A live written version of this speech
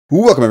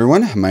Welcome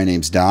everyone, my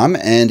name's Dom,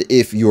 and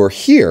if you're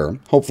here,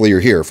 hopefully you're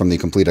here from the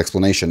complete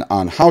explanation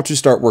on how to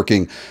start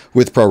working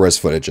with ProRes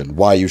footage and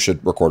why you should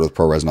record with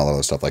ProRes and all that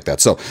other stuff like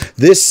that. So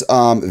this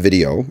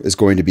video is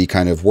going to be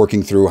kind of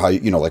working through how,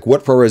 like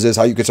what ProRes is,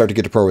 how you can start to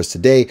get to ProRes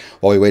today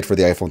while we wait for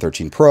the iPhone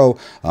 13 Pro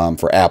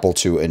for Apple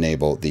to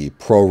enable the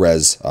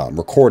ProRes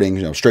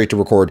recording, straight to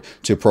record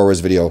to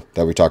ProRes video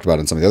that we talked about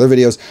in some of the other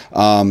videos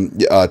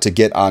to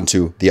get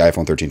onto the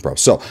iPhone 13 Pro.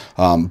 So,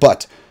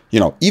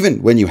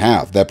 even when you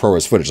have that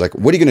ProRes footage, like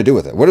what are you going to do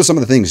with it? What are some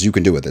of the things you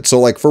can do with it? So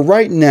like for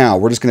right now,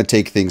 we're just going to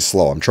take things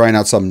slow. I'm trying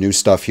out some new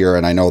stuff here.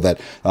 And I know that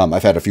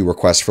I've had a few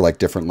requests for like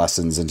different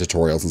lessons and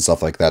tutorials and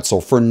stuff like that.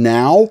 So for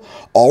now,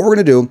 all we're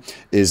going to do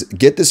is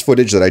get this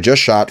footage that I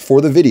just shot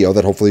for the video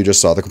that hopefully you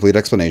just saw the complete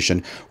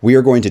explanation. We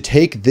are going to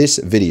take this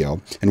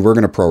video and we're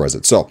going to ProRes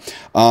it. So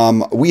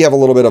we have a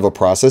little bit of a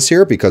process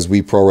here because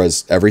we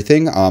ProRes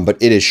everything, but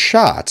it is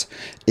shot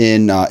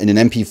in an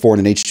MP4 and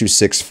an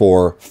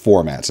H.264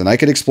 formats. And I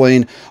could explain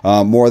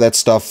more of that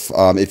stuff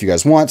if you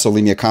guys want. So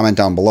leave me a comment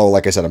down below.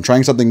 Like I said, I'm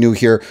trying something new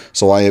here,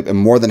 so I am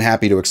more than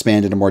happy to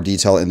expand into more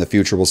detail in the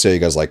future. We'll see how you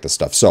guys like this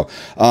stuff. So,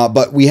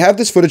 but we have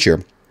this footage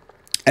here,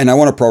 and I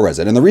want to ProRes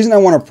it. And the reason I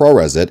want to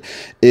ProRes it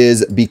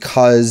is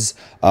because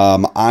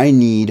I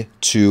need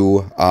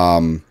to...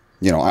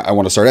 I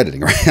want to start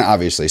editing, right?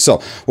 Obviously. So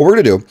what we're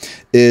going to do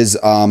is,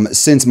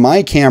 since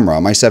my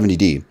camera, my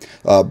 70D,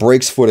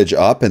 breaks footage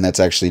up, and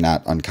that's actually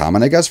not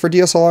uncommon, I guess, for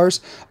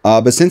DSLRs,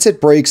 but since it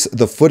breaks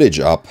the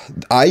footage up,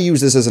 I use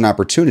this as an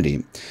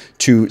opportunity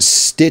to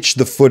stitch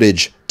the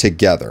footage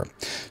together.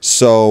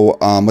 So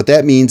what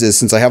that means is,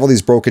 since I have all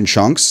these broken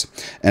chunks,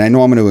 and I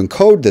know I'm going to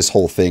encode this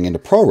whole thing into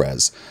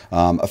ProRes,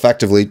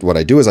 effectively what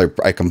I do is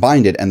I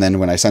combined it, and then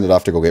when I send it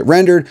off to go get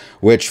rendered,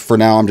 which for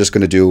now I'm just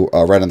going to do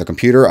right on the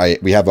computer,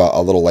 we have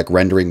a little like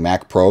rendering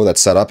Mac Pro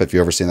that's set up. If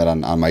you've ever seen that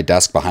on my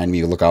desk behind me,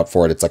 you look out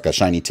for it. It's like a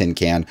shiny tin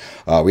can.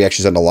 We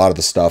actually send a lot of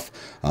the stuff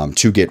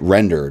to get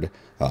rendered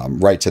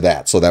right to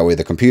that. So that way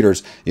the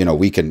computers,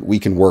 we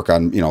can work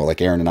on,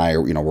 like Aaron and I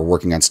are, we're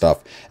working on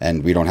stuff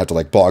and we don't have to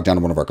like bog down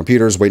to one of our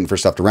computers waiting for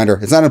stuff to render.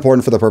 It's not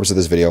important for the purpose of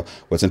this video.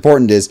 What's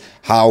important is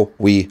how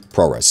we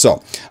ProRes.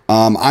 So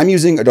I'm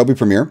using Adobe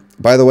Premiere,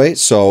 by the way.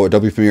 So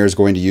Adobe Premiere is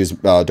going to use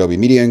Adobe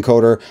Media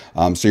Encoder.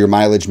 So your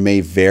mileage may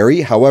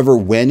vary. However,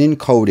 when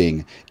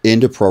encoding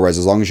into ProRes,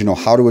 as long as you know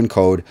how to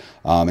encode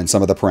and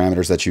some of the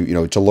parameters that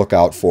to look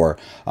out for,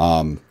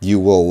 you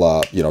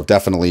will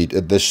definitely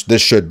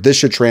this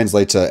should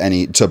translate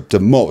to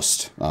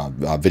most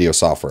video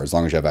software as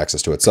long as you have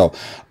access to it. So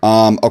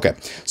okay,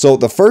 so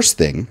the first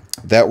thing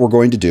that we're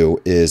going to do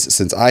is,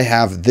 since I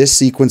have this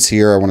sequence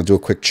here, I want to do a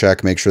quick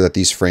check, make sure that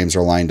these frames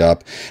are lined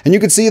up. And you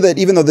can see that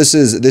even though this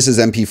is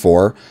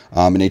MP4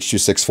 and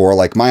H.264,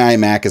 like my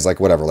iMac is like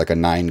whatever, like a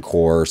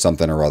 9-core or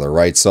something or other,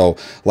 right? So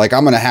like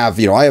I'm going to have,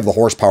 I have the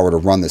horsepower to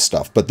run this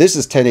stuff, but this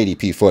is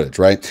 1080p footage,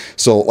 right?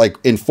 So like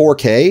in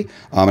 4K,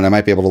 and I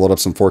might be able to load up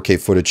some 4K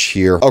footage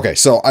here. Okay,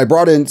 so I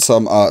brought in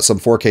some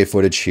 4K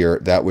footage here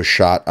that was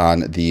shot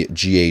on the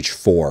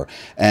GH4.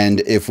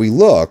 And if we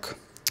look,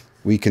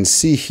 we can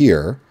see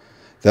here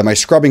that my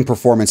scrubbing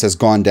performance has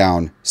gone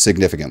down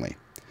significantly.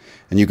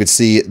 And you could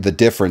see the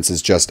difference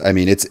is just, and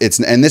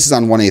this is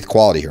on 1/8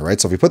 quality here, right?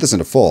 So if we put this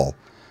into full,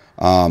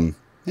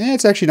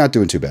 it's actually not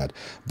doing too bad.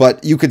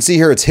 But you can see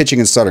here it's hitching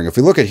and stuttering. If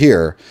we look at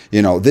here,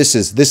 this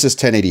is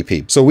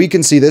 1080p. So we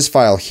can see this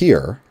file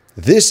here.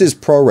 This is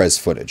ProRes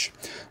footage,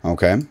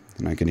 okay?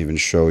 And I can even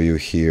show you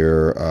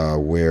here,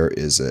 where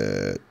is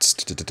it?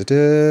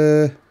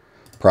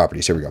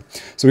 Properties, here we go.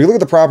 So if we look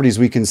at the properties,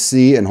 we can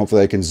see, and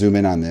hopefully I can zoom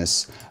in on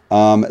this,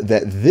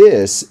 that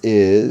this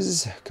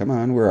is, come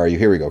on, where are you?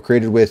 Here we go.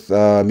 Created with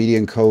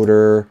Media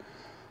Encoder.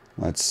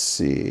 Let's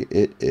see,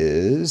 it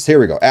is, here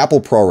we go, Apple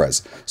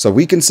ProRes. So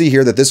we can see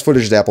here that this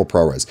footage is Apple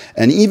ProRes.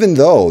 And even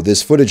though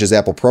this footage is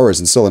Apple ProRes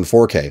and still in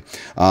 4K,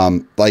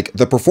 like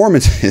the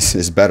performance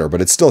is better,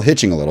 but it's still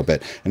hitching a little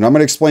bit. And I'm going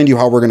to explain to you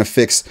how we're going to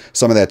fix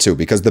some of that too,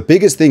 because the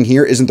biggest thing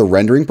here isn't the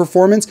rendering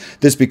performance.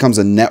 This becomes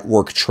a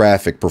network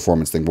traffic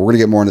performance thing. But we're going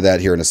to get more into that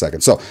here in a second.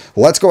 So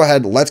let's go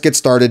ahead, let's get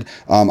started.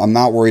 I'm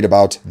not worried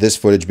about this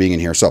footage being in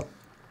here. So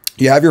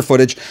you have your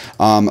footage.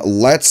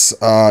 Let's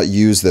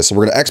use this. So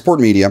we're going to export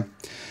media.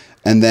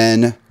 And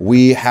then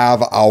we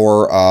have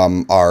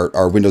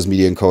our Windows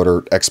Media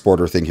Encoder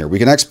exporter thing here. We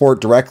can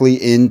export directly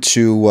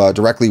into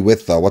directly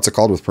with what's it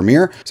called, with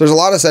Premiere. So there's a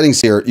lot of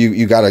settings here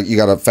you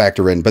gotta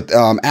factor in. But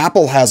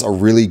Apple has a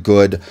really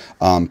good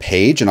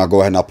page, and I'll go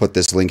ahead and I'll put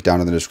this link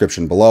down in the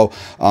description below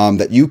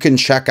that you can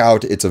check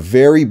out. It's a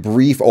very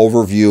brief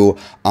overview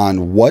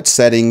on what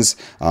settings,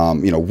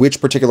 which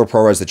particular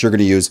ProRes that you're going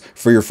to use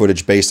for your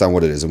footage based on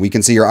what it is. And we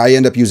can see here I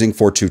end up using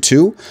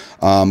 422,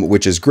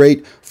 which is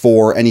great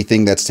for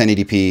anything that's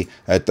 1080p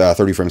at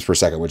 30 frames per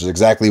second, which is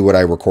exactly what I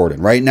record in.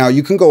 Right now,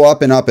 you can go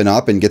up and up and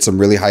up and get some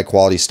really high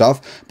quality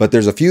stuff, but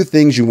there's a few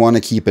things you want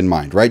to keep in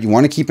mind, right? You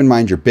want to keep in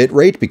mind your bit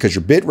rate, because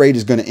your bit rate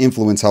is going to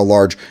influence how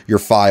large your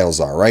files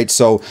are, right?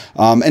 So,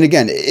 and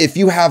again, if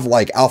you have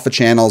like alpha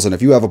channels and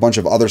if you have a bunch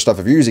of other stuff,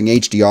 if you're using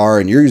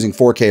HDR and you're using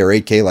 4K or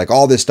 8K, like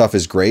all this stuff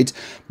is great,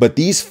 but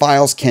these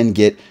files can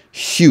get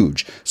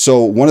huge.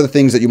 So one of the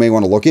things that you may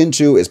want to look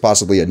into is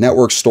possibly a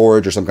network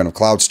storage or some kind of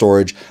cloud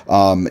storage,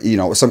 you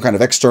know, some kind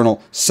of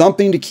external,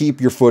 something to keep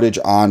your footage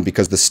on,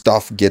 because the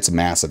stuff gets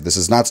massive. This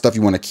is not stuff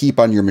you want to keep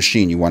on your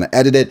machine. You want to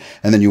edit it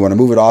and then you want to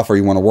move it off, or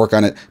you want to work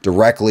on it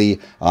directly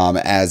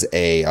as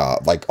a,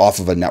 like off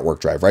of a network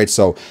drive, right?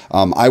 So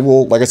I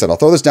will, like I said, I'll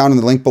throw this down in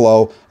the link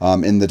below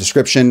in the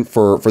description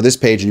for this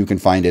page, and you can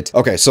find it.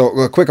 Okay, so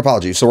a quick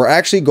apology. So we're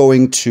actually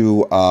going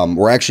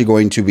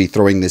to be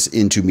throwing this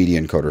into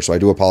Media Encoder. So I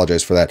do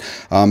apologize for that.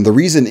 The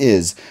reason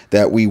is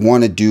that we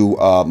want to do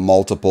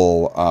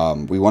multiple,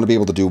 we want to be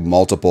able to do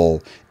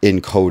multiple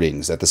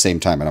encodings at the same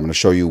time. And I'm going to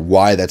show you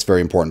why that's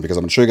very important, because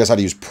I'm going to show you guys how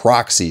to use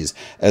proxies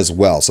as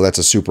well. So that's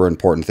a super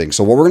important thing.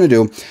 So what we're going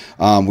to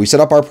do, we set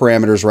up our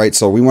parameters, right?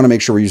 So we want to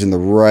make sure we're using the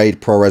right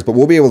ProRes, but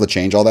we'll be able to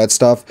change all that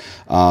stuff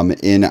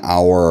in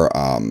our,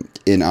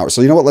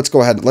 so you know what, let's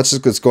go ahead. Let's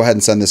go ahead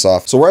and send this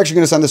off. So we're actually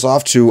going to send this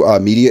off to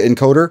Media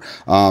Encoder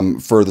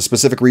for the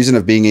specific reason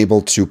of being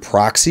able to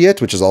proxy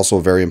it, which is also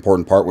a very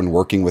important part when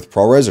working with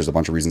ProRes. There's a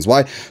bunch of reasons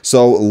why.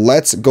 So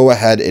let's go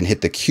ahead and hit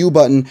the Q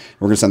button.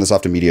 We're going to send this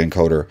off to Media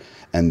Encoder,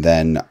 and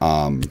then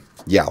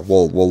yeah,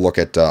 we'll look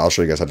at, I'll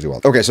show you guys how to do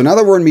all. Okay, so now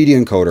that we're in Media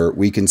Encoder,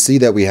 we can see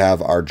that we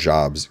have our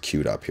jobs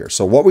queued up here.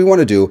 So what we want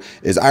to do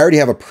is, I already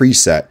have a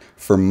preset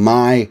for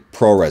my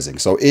ProResing.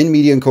 So in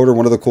Media Encoder,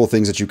 one of the cool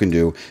things that you can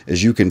do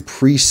is you can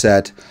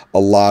preset a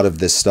lot of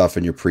this stuff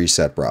in your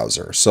preset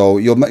browser. So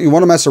you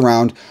want to mess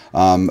around,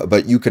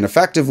 but you can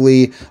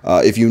effectively,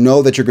 if you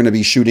know that you're going to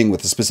be shooting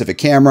with a specific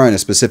camera in a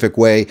specific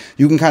way,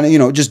 you can kind of, you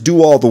know, just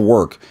do all the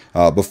work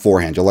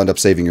beforehand. You'll end up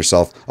saving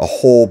yourself a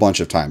whole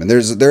bunch of time. And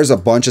there's a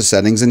bunch of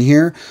settings in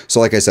here. So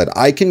like I said,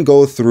 I can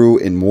go through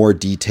in more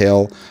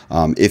detail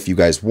if you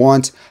guys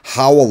want,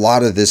 how a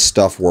lot of this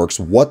stuff works,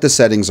 what the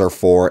settings are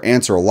for,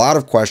 answer a lot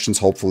of questions,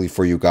 hopefully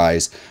for you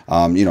guys,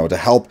 you know, to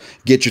help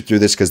get you through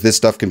this, because this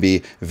stuff can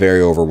be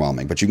very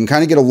overwhelming. But you can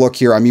kind of get a look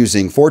here. I'm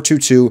using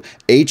 422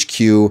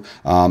 HQ.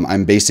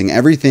 I'm basing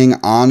everything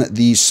on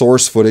the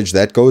source footage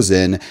that goes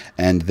in,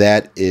 and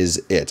that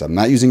is it. I'm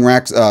not using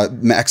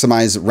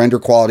maximize render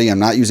quality. I'm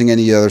not using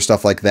any other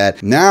stuff like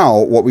that. Now,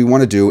 what we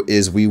want to do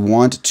is we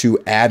want to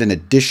add an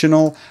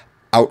additional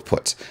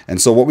output. And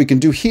so what we can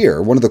do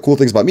here, one of the cool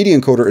things about Media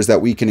Encoder is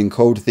that we can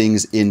encode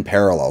things in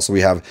parallel. So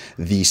we have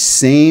the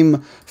same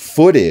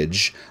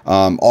footage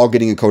all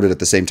getting encoded at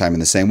the same time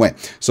in the same way.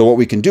 So what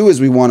we can do is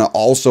we want to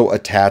also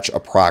attach a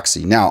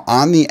proxy. Now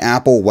on the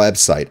Apple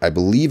website, I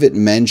believe it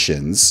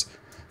mentions,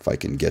 if I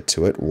can get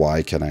to it,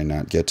 why can I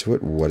not get to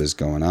it? What is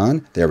going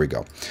on? There we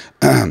go.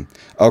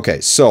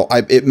 Okay, so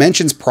it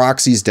mentions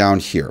proxies down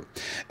here.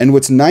 And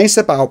what's nice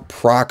about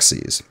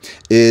proxies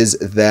is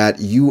that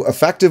you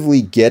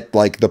effectively get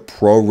like the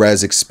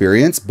ProRes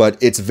experience, but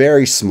it's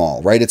very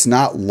small, right? It's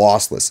not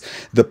lossless.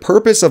 The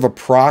purpose of a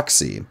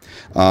proxy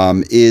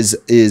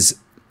is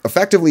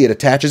effectively it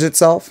attaches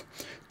itself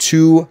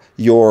to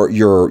your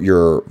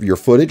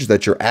footage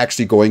that you're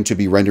actually going to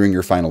be rendering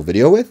your final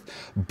video with.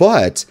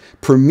 But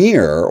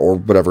Premiere, or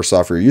whatever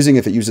software you're using,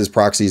 if it uses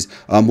proxies,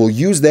 will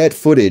use that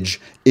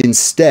footage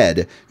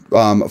instead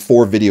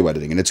for video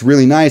editing. And it's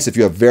really nice if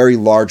you have very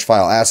large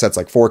file assets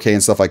like 4K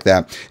and stuff like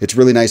that. It's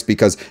really nice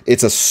because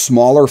it's a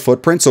smaller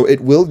footprint, so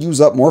it will use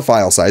up more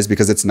file size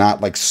because it's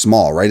not like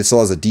small, right? It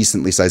still has a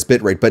decently sized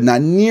bit rate, but not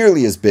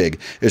nearly as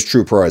big as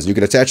true ProRes. You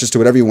can attach this to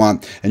whatever you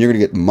want, and you're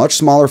going to get much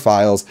smaller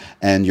files,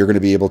 and you're going to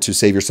be able to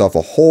save yourself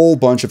a whole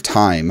bunch of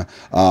time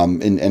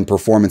and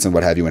performance and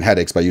what have you, and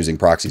headaches by using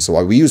proxies.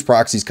 So we use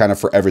proxies kind of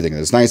for everything.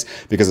 And it's nice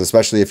because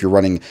especially if you're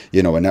running,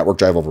 you know, a network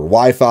drive over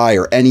Wi-Fi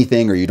or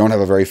anything, or you don't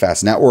have a very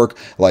fast network,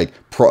 like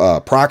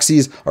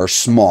proxies are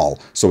small,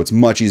 so it's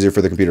much easier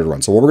for the computer to run.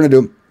 So what we're going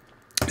to do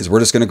is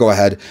we're just going to go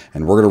ahead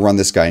and we're going to run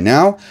this guy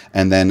now,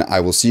 and then I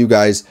will see you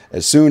guys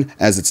as soon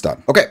as it's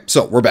done. Okay,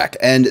 so we're back,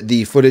 and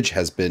the footage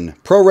has been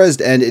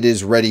ProResed, and it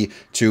is ready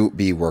to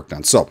be worked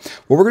on. So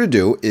what we're going to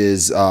do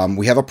is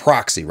we have a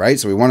proxy, right?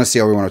 So we want to see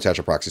how we want to attach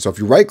a proxy. So if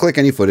you right-click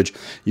any footage,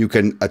 you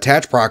can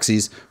attach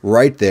proxies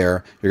right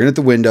there. You're going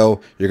to hit the window.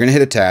 You're going to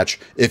hit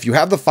attach. If you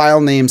have the file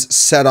names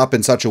set up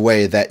in such a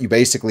way that you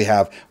basically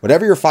have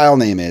whatever your file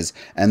name is,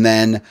 and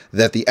then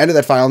at the end of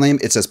that file name,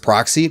 it says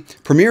proxy,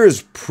 Premiere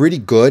is pretty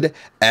good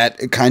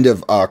at kind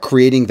of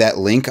creating that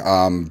link.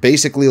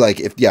 Basically, like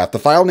if the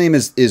file name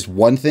is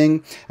one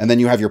thing, and then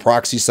you have your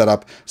proxy set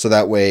up so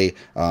that way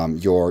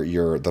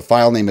the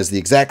file name is the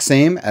exact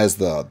same as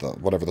the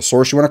whatever the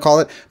source you want to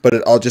call it, but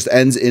it all just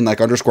ends in like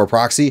underscore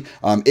proxy.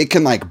 It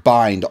can like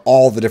bind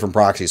all the different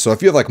proxies. So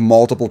if you have like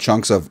multiple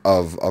chunks of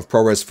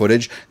ProRes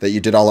footage that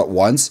you did all at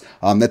once,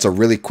 that's a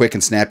really quick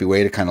and snappy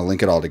way to kind of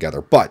link it all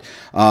together. But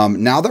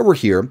now that we're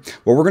here,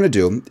 what we're going to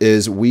do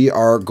is we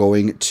are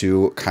going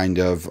to kind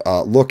of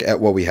look at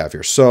what we have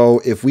here. So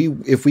if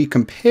we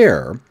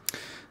compare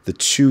the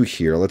two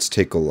here, let's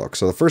take a look.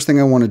 So the first thing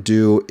I want to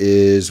do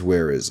is,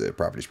 where is it?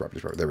 Properties.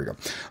 There we go.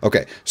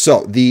 Okay.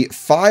 So the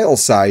file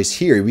size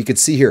here, we could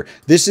see here,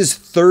 this is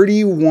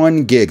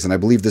 31 gigs. And I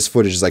believe this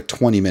footage is like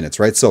 20 minutes,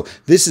 right? So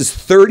this is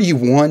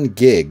 31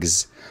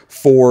 gigs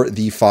for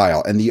the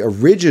file. And the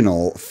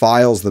original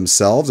files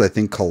themselves, I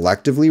think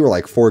collectively were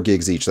like 4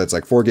 gigs each. That's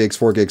like 4 gigs,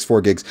 4 gigs, 4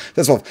 gigs.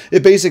 That's all.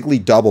 It basically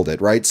doubled it,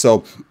 right?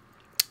 So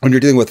when you're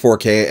dealing with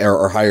 4K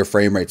or higher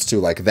frame rates too,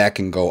 like that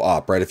can go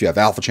up, right? If you have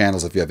alpha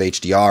channels, if you have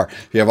HDR,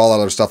 if you have all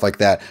that other stuff like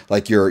that,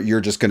 like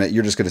you're just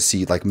gonna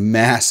see like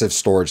massive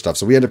storage stuff.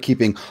 So we end up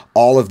keeping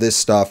all of this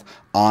stuff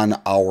on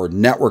our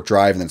network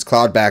drive, and then it's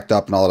cloud backed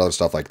up and all that other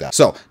stuff like that.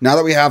 So now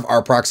that we have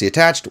our proxy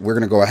attached, we're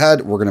gonna go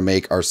ahead, we're gonna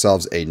make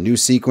ourselves a new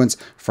sequence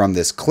from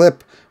this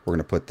clip. We're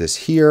gonna put this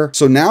here.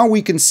 So now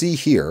we can see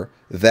here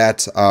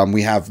that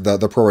we have the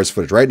ProRes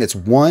footage, right? And it's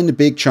one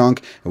big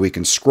chunk, and we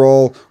can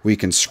scroll, we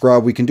can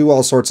scrub, we can do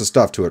all sorts of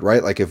stuff to it,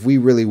 right? Like if we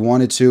really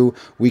wanted to,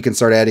 we can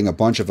start adding a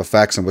bunch of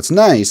effects. And what's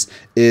nice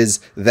is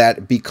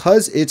that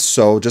because it's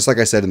so, just like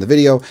I said in the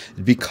video,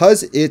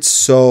 because it's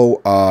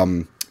so,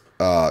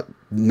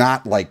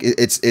 not like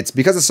it's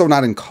because it's so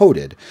not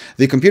encoded,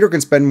 the computer can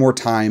spend more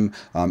time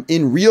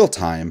in real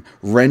time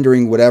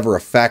rendering whatever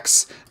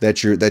effects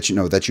that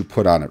you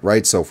put on it,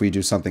 right? So if we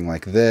do something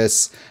like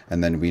this,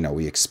 and then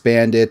we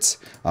expand it,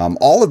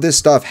 all of this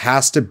stuff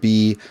has to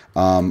be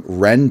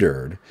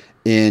rendered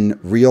in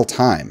real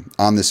time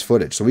on this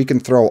footage. So we can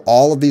throw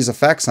all of these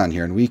effects on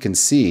here, and we can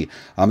see,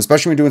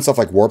 especially when doing stuff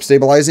like warp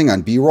stabilizing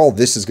on B-roll,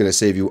 this is going to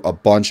save you a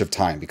bunch of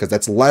time, because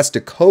that's less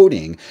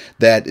decoding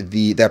that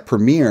that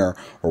Premiere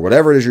or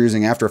whatever it is you're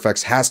using, After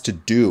Effects, has to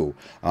do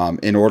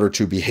in order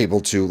to be able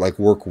to like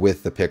work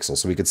with the pixels.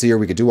 So we could see here,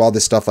 we could do all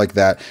this stuff like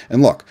that.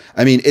 And look,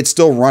 I mean, it's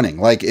still running.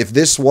 Like if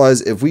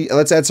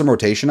let's add some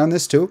rotation on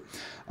this too.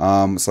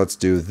 So let's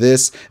do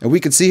this, and we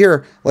can see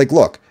here, like,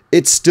 look,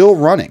 it's still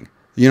running.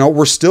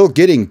 We're still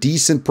getting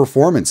decent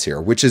performance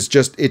here, which is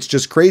it's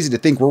just crazy to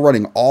think we're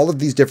running all of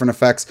these different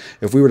effects.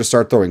 If we were to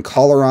start throwing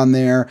color on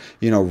there,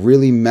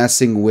 really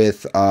messing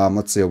with,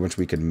 let's see how much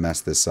we can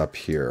mess this up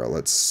here.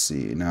 Let's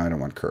see. No, I don't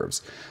want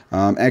curves.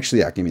 Actually,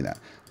 yeah, give me that.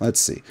 Let's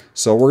see.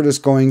 So we're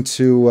just going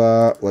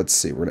to, let's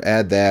see, we're going to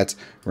add that.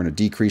 We're going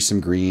to decrease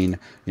some green.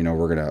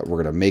 We're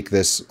going to make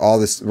this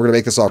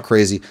all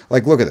crazy.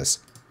 Like, look at this.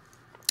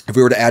 If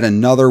we were to add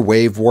another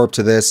wave warp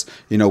to this,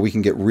 we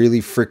can get really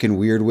freaking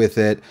weird with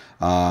it.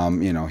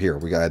 Here,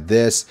 we got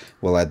this,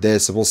 we'll add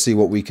this, and we'll see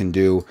what we can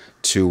do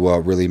to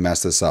really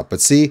mess this up. But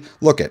see,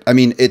 look at, I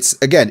mean,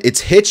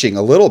 it's hitching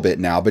a little bit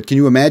now, but can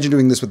you imagine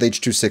doing this with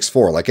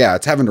H.264? Like, yeah,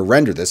 it's having to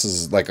render this. This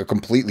is like a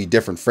completely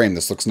different frame.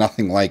 This looks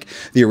nothing like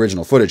the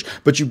original footage,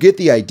 but you get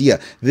the idea.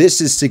 This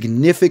is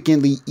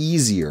significantly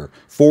easier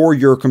for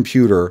your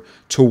computer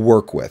to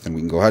work with. And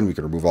we can go ahead and we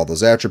can remove all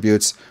those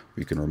attributes.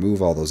 We can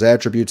remove all those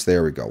attributes.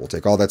 There we go. We'll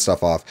take all that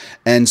stuff off.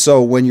 And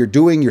so when you're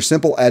doing your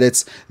simple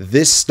edits,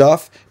 this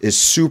stuff is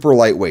super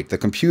lightweight. The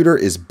computer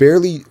is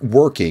barely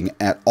working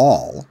at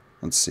all.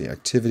 Let's see,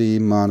 activity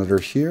monitor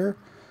here.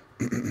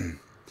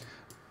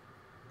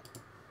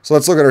 So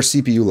let's look at our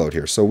CPU load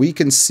here. So we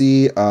can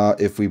see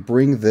if we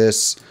bring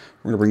this,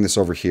 we're going to bring this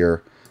over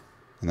here,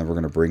 and then we're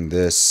going to bring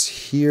this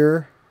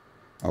here.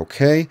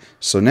 Okay,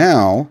 so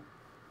now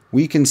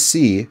we can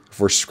see if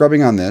we're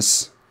scrubbing on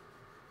this,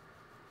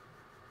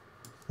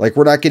 like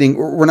we're not getting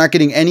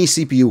any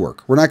CPU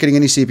work. We're not getting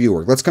any CPU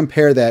work. Let's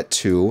compare that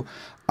to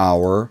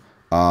our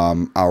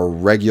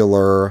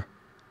regular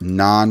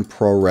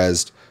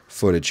non-ProRes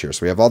footage here.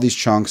 So we have all these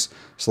chunks.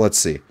 So let's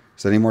see.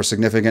 Is that any more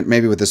significant?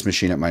 Maybe with this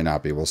machine it might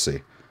not be. We'll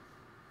see.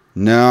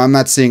 No, I'm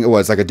not seeing,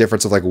 it's like a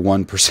difference of like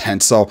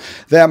 1%. So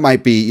that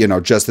might be,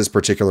 just this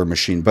particular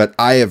machine. But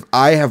I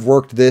have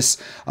worked this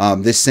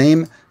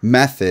same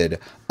method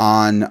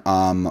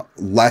on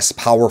less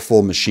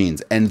powerful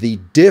machines, and the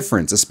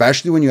difference,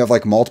 especially when you have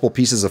like multiple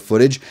pieces of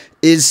footage,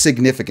 is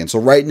significant. So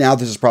right now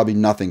this is probably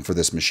nothing for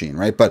this machine,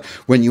 right? But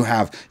when you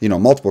have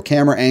multiple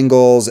camera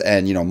angles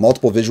and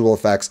multiple visual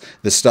effects,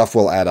 this stuff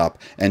will add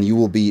up, and you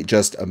will be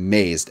just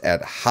amazed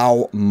at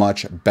how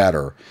much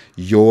better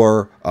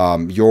your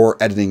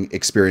editing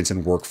experience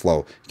and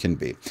workflow can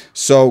be.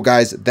 So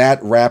guys,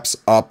 that wraps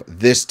up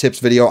this tips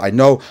video. I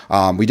know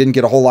we didn't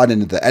get a whole lot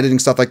into the editing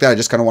stuff like that. I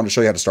just kind of wanted to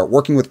show you how to start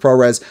working with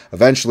ProRes.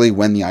 Eventually,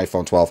 when the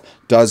iPhone 12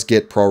 does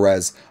get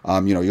ProRes,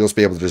 you'll just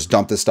be able to just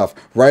dump this stuff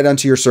right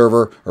onto your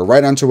server or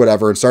right onto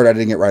whatever and start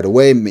editing it right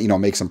away.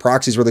 Make some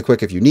proxies really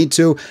quick if you need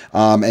to.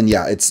 And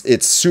yeah,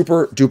 it's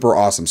super duper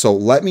awesome. So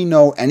let me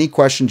know any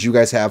questions you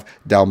guys have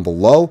down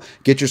below.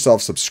 Get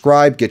yourself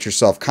subscribed, get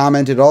yourself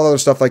commented, all other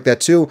stuff like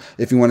that too,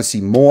 if you want to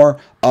see more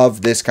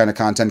of this kind of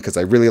content, because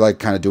I really like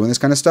kind of doing this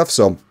kind of stuff.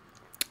 So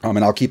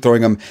and I'll keep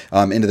throwing them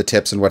into the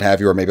tips and what have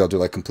you, or maybe I'll do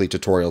like complete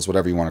tutorials,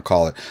 whatever you want to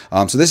call it.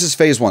 So this is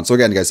phase one. So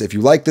again, guys, if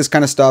you like this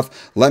kind of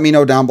stuff, let me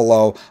know down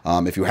below.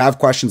 If you have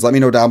questions, let me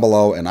know down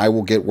below, and I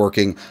will get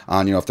working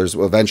on, if there's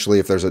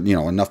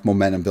enough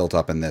momentum built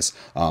up in this,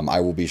 I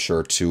will be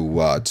sure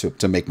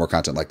to make more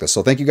content like this.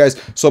 So thank you guys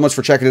so much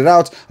for checking it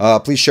out.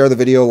 Please share the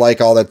video,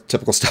 like all that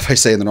typical stuff I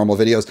say in the normal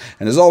videos.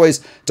 And as always,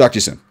 talk to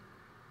you soon.